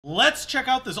Let's check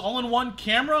out this all-in-one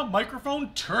camera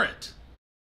microphone turret.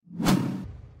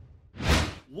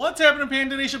 What's happening,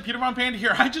 Panda Nation? Peter Von Panda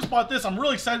here. I just bought this. I'm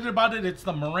really excited about it. It's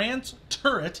the Marantz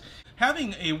Turret.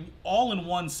 Having a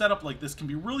all-in-one setup like this can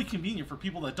be really convenient for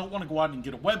people that don't want to go out and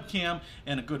get a webcam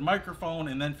and a good microphone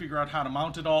and then figure out how to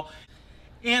mount it all.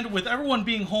 And with everyone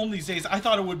being home these days, I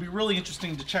thought it would be really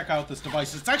interesting to check out this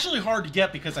device. It's actually hard to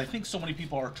get because I think so many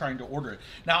people are trying to order it.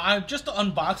 Now, I've just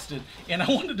unboxed it, and I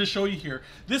wanted to show you here.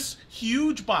 This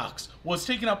huge box was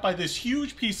taken up by this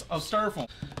huge piece of styrofoam.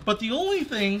 But the only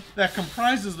thing that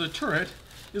comprises the turret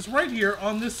is right here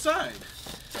on this side.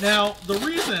 Now, the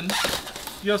reason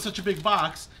you have such a big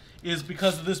box is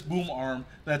because of this boom arm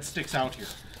that sticks out here.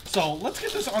 So let's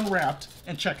get this unwrapped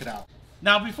and check it out.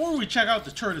 Now, before we check out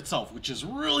the turret itself, which is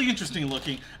really interesting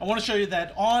looking, I want to show you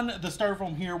that on the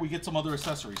styrofoam here, we get some other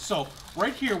accessories. So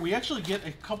right here, we actually get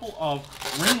a couple of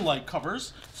ring light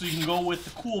covers. So you can go with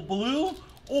the cool blue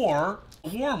or a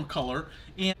warm color.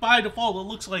 And by default, it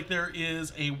looks like there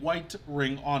is a white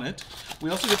ring on it. We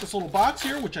also get this little box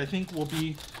here, which I think will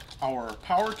be our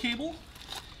power cable.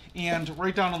 And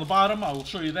right down on the bottom, I will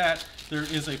show you that there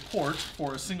is a port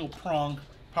for a single prong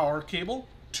power cable.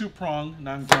 Two-prong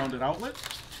non-grounded outlet.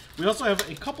 We also have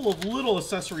a couple of little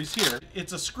accessories here.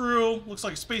 It's a screw, looks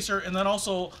like a spacer, and then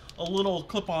also a little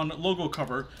clip-on logo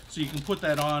cover, so you can put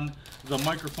that on the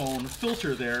microphone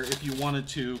filter there if you wanted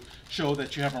to show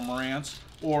that you have a Marantz,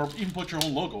 or even put your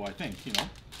own logo, I think, you know.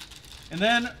 And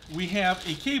then we have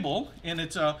a cable, and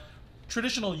it's a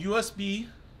traditional USB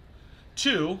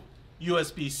to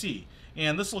USB-C.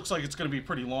 And this looks like it's going to be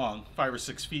pretty long, 5 or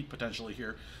 6 feet potentially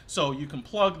here. So you can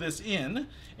plug this in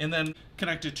and then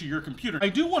connect it to your computer. I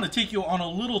do want to take you on a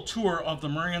little tour of the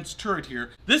Marantz Turret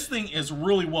here. This thing is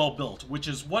really well built, which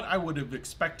is what I would have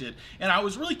expected. And I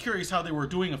was really curious how they were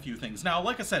doing a few things. Now,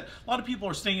 like I said, a lot of people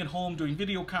are staying at home doing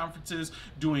video conferences,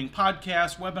 doing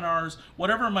podcasts, webinars,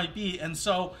 whatever it might be. And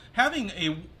so having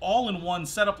a all-in-one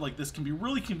setup like this can be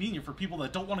really convenient for people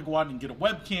that don't want to go out and get a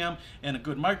webcam and a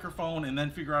good microphone and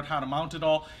then figure out how to mount it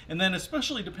all. And then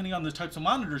especially depending on the types of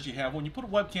monitors you have, when you put a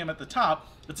webcam at the top,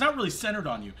 it's not really centered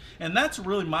on you. And that's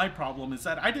really my problem, is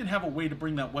that I didn't have a way to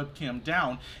bring that webcam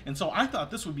down. And so I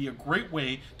thought this would be a great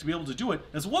way to be able to do it,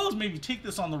 as well as maybe take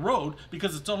this on the road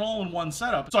because it's an all-in-one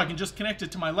setup. So I can just connect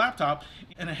it to my laptop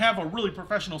and have a really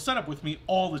professional setup with me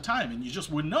all the time, and you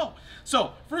just wouldn't know.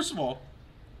 So first of all,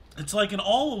 it's like an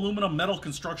all aluminum metal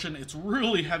construction. It's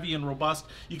really heavy and robust.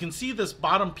 You can see this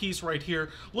bottom piece right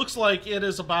here. Looks like it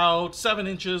is about 7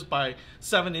 inches by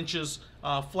 7 inches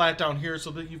flat down here,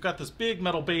 so that you've got this big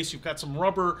metal base. You've got some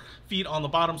rubber feet on the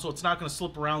bottom, so it's not going to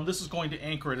slip around. This is going to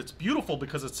anchor it. It's beautiful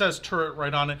because it says Turret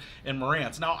right on it and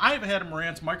Marantz. Now, I've had a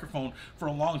Marantz microphone for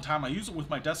a long time. I use it with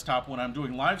my desktop when I'm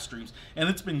doing live streams, and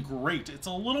it's been great. It's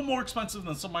a little more expensive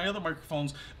than some of my other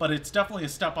microphones, but it's definitely a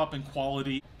step up in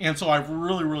quality, and so I've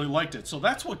really liked it. So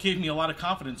that's what gave me a lot of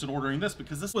confidence in ordering this,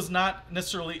 because this was not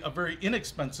necessarily a very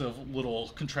inexpensive little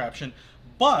contraption,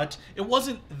 but it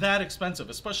wasn't that expensive,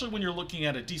 especially when you're looking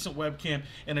at a decent webcam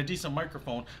and a decent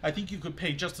microphone. I think you could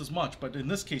pay just as much, but in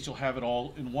this case, you'll have it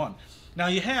all in one. Now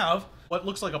you have what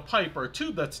looks like a pipe or a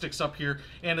tube that sticks up here,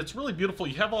 and it's really beautiful.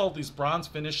 You have all these bronze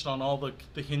finished on all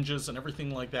the hinges and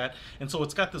everything like that, and so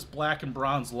it's got this black and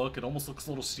bronze look. It almost looks a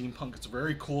little steampunk. It's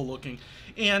very cool looking,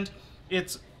 and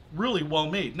it's really well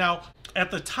made. Now,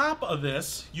 at the top of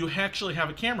this, you actually have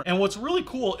a camera. And what's really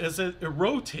cool is that it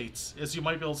rotates, as you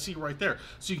might be able to see right there.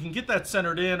 So you can get that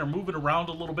centered in or move it around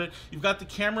a little bit. You've got the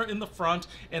camera in the front,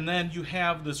 and then you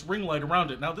have this ring light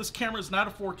around it. Now, this camera is not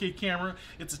a 4K camera.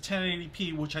 It's a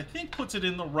 1080p, which I think puts it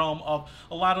in the realm of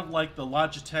a lot of like the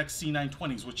Logitech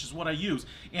C920s, which is what I use.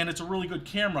 And it's a really good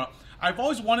camera. I've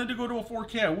always wanted to go to a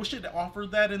 4K. I wish it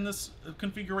offered that in this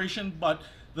configuration, but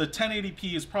the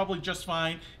 1080p is probably just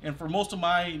fine, and for most of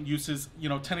my uses, you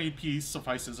know, 1080p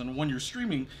suffices. And when you're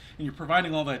streaming and you're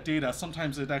providing all that data,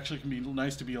 sometimes it actually can be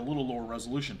nice to be a little lower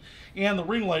resolution. And the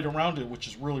ring light around it, which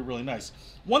is really nice.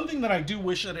 One thing that I do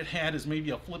wish that it had is maybe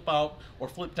a flip out or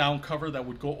flip down cover that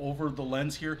would go over the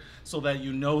lens here, so that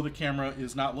you know the camera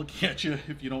is not looking at you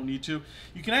if you don't need to.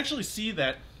 You can actually see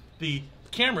that the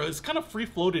camera is kind of free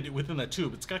floated within that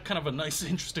tube. It's got kind of a nice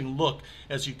interesting look,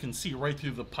 as you can see right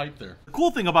through the pipe there. The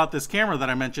cool thing about this camera that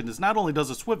I mentioned is not only does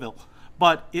it swivel,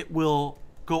 but it will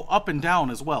go up and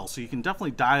down as well, so you can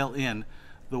definitely dial in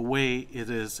the way it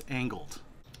is angled.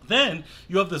 Then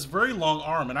you have this very long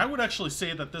arm, and I would actually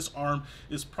say that this arm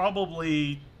is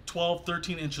probably 12,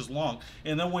 13 inches long.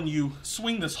 And then when you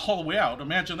swing this all the way out,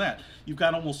 imagine that, you've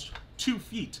got almost 2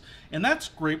 feet. And that's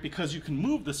great because you can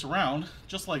move this around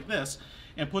just like this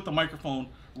and put the microphone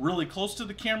really close to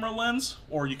the camera lens,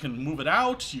 or you can move it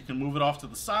out, you can move it off to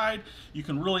the side, you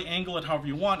can really angle it however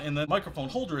you want, and the microphone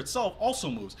holder itself also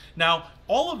moves. Now,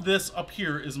 all of this up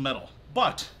here is metal,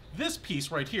 but this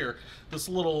piece right here, this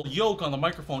little yoke on the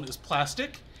microphone, is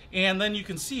plastic, and then you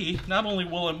can see not only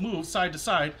will it move side to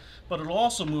side, but it'll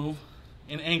also move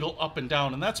an angle up and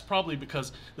down, and that's probably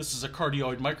because this is a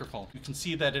cardioid microphone. You can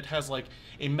see that it has like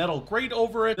a metal grate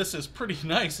over it. This is pretty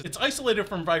nice. It's isolated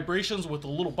from vibrations with a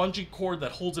little bungee cord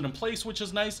that holds it in place, which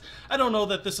is nice. I don't know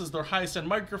that this is their highest end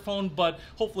microphone, but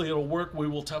hopefully it'll work. We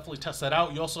will definitely test that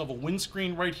out. You also have a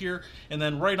windscreen right here, and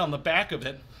then right on the back of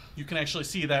it, you can actually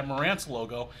see that Marantz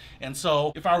logo. And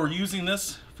so if I were using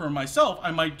this for myself,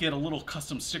 I might get a little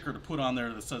custom sticker to put on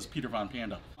there that says Peter Von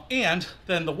Panda. And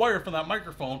then the wire from that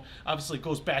microphone obviously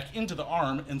goes back into the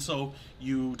arm, and so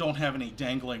you don't have any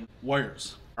dangling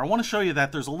wires. I want to show you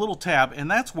that there's a little tab, and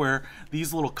that's where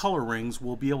these little color rings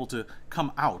will be able to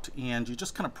come out. And you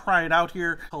just kind of pry it out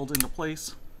here, held into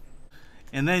place.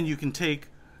 And then you can take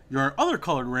your other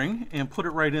colored ring and put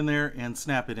it right in there and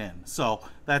snap it in. So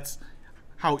that's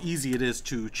how easy it is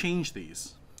to change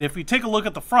these. If we take a look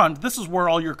at the front, this is where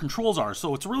all your controls are.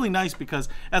 So it's really nice because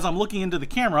as I'm looking into the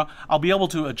camera, I'll be able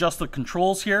to adjust the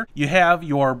controls here. You have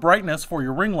your brightness for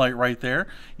your ring light right there.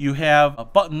 You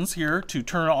have buttons here to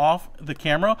turn off the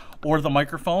camera or the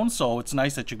microphone. So it's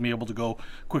nice that you can be able to go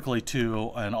quickly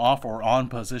to an off or on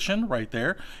position right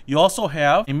there. You also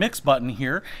have a mix button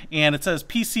here, and it says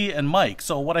PC and mic.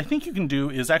 So what I think you can do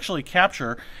is actually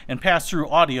capture and pass through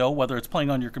audio, whether it's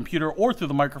playing on your computer or through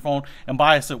the microphone, and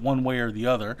bias it one way or the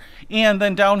other. And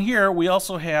then down here we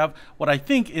also have what I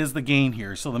think is the gain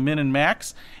here, so the min and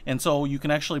max. And so you can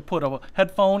actually put a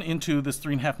headphone into this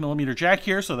 3.5mm jack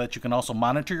here so that you can also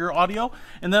monitor your audio.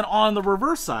 And then on the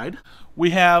reverse side we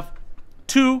have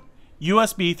two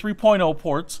USB 3.0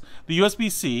 ports, the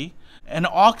USB-C, an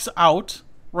aux out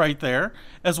right there,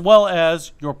 as well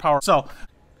as your power. So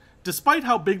despite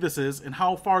how big this is and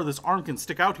how far this arm can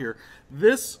stick out here,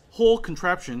 this whole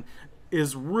contraption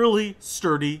is really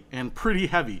sturdy and pretty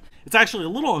heavy. It's actually a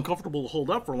little uncomfortable to hold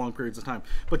up for long periods of time,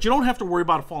 but you don't have to worry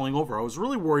about it falling over. I was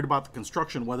really worried about the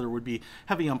construction, whether it would be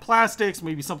heavy on plastics,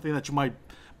 maybe something that you might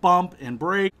bump and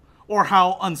break, or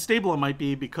how unstable it might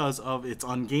be because of its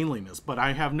ungainliness. But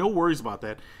I have no worries about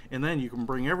that. And then you can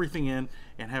bring everything in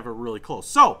and have it really close.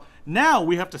 So now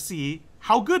we have to see,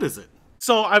 how good is it?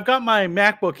 So I've got my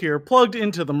MacBook here plugged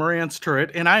into the Marantz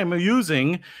turret, and I am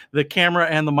using the camera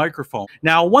and the microphone.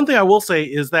 Now, one thing I will say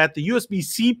is that the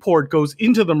USB-C port goes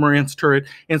into the Marantz turret,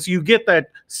 and so you get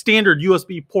that standard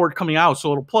USB port coming out,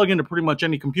 so it'll plug into pretty much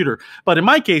any computer. But in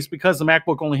my case, because the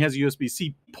MacBook only has a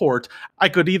USB-C port, I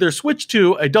could either switch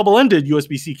to a double-ended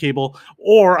USB-C cable,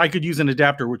 or I could use an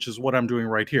adapter, which is what I'm doing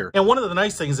right here. And one of the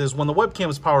nice things is when the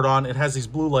webcam is powered on, it has these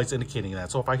blue lights indicating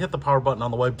that. So if I hit the power button on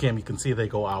the webcam, you can see they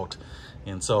go out.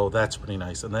 And so that's pretty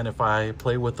nice. And then if I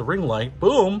play with the ring light,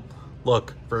 boom,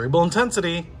 look, variable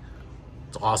intensity.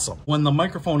 It's awesome. When the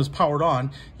microphone is powered on,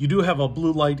 you do have a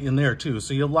blue light in there too.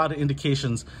 So you have a lot of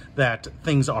indications that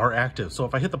things are active. So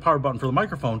if I hit the power button for the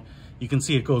microphone, you can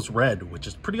see it goes red, which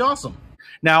is pretty awesome.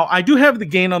 Now, I do have the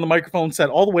gain on the microphone set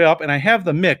all the way up, and I have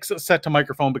the mix set to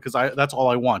microphone because that's all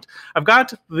I want. I've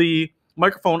got the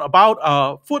microphone about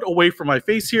a foot away from my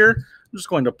face here. I'm just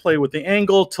going to play with the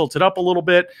angle, tilt it up a little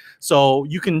bit, so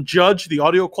you can judge the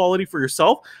audio quality for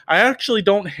yourself. I actually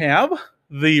don't have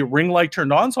the ring light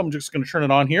turned on, so I'm just going to turn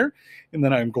it on here, and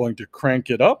then I'm going to crank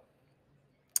it up.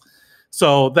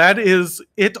 So that is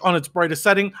it on its brightest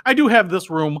setting. I do have this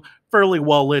room fairly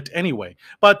well lit anyway.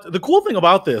 But the cool thing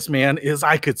about this, man, is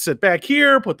I could sit back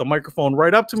here, put the microphone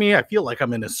right up to me. I feel like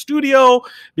I'm in a studio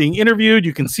being interviewed.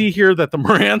 You can see here that the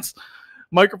Marantz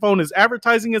microphone is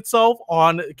advertising itself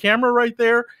on camera right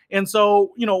there. And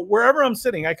so, you know, wherever I'm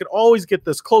sitting, I could always get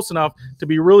this close enough to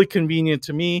be really convenient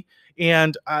to me.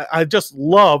 And I just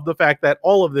love the fact that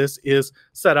all of this is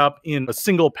set up in a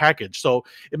single package. So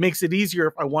it makes it easier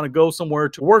if I want to go somewhere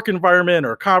to a work environment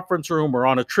or a conference room or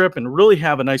on a trip and really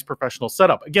have a nice professional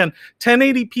setup. Again,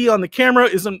 1080p on the camera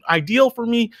isn't ideal for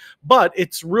me, but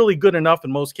it's really good enough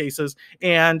in most cases.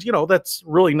 And, you know, that's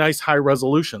really nice high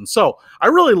resolution. So I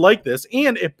really like this,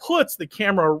 and it puts the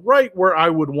camera right where I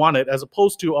would want it as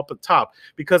opposed to up at top.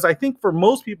 Because I think for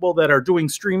most people that are doing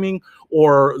streaming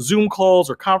or Zoom calls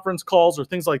or conference calls or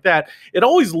things like that, it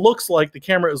always looks like the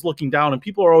camera is looking down and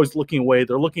people are always looking away.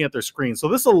 They're looking at their screen. So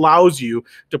this allows you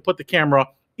to put the camera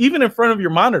even in front of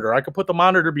your monitor. I could put the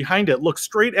monitor behind it, look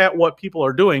straight at what people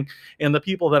are doing and the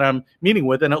people that I'm meeting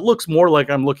with, and it looks more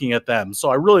like I'm looking at them. So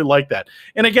I really like that.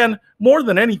 And again, more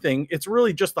than anything, it's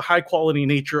really just the high quality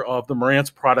nature of the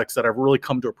Marantz products that I've really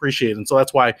come to appreciate. And so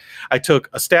that's why I took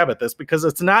a stab at this, because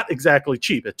it's not exactly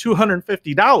cheap. At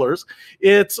 $250,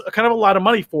 it's kind of a lot of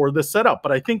money for this setup.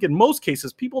 But I think in most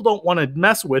cases, people don't want to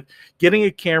mess with getting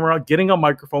a camera, getting a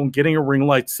microphone, getting a ring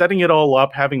light, setting it all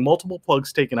up, having multiple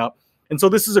plugs taken up. And so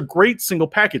this is a great single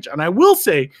package. And I will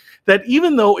say that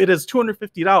even though it is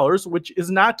 $250, which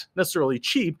is not necessarily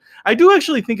cheap, I do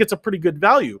actually think it's a pretty good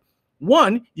value.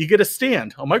 One, you get a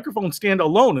stand. A microphone stand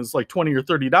alone is like $20 or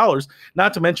 $30,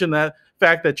 not to mention that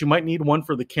fact that you might need one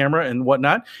for the camera and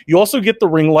whatnot. You also get the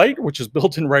ring light, which is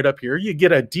built in right up here. You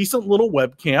get a decent little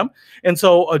webcam. And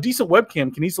so a decent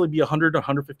webcam can easily be $100 to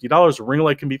 $150. A ring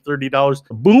light can be $30.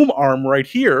 A boom arm right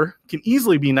here can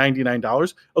easily be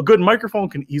 $99. A good microphone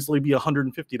can easily be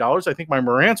 $150. I think my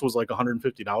Marantz was like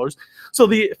 $150. So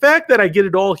the fact that I get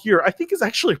it all here, I think is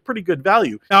actually a pretty good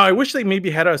value. Now, I wish they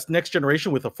maybe had a next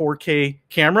generation with a 4K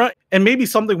camera and maybe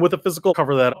something with a physical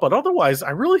cover that up. But otherwise, I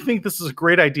really think this is a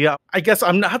great idea. I guess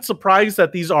I'm not surprised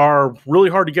that these are really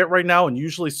hard to get right now and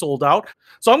usually sold out.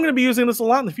 So I'm going to be using this a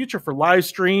lot in the future for live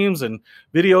streams and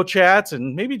video chats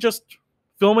and maybe just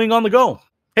filming on the go.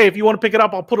 Hey, if you want to pick it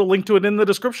up, I'll put a link to it in the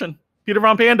description. Peter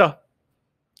Von Panda,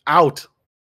 out.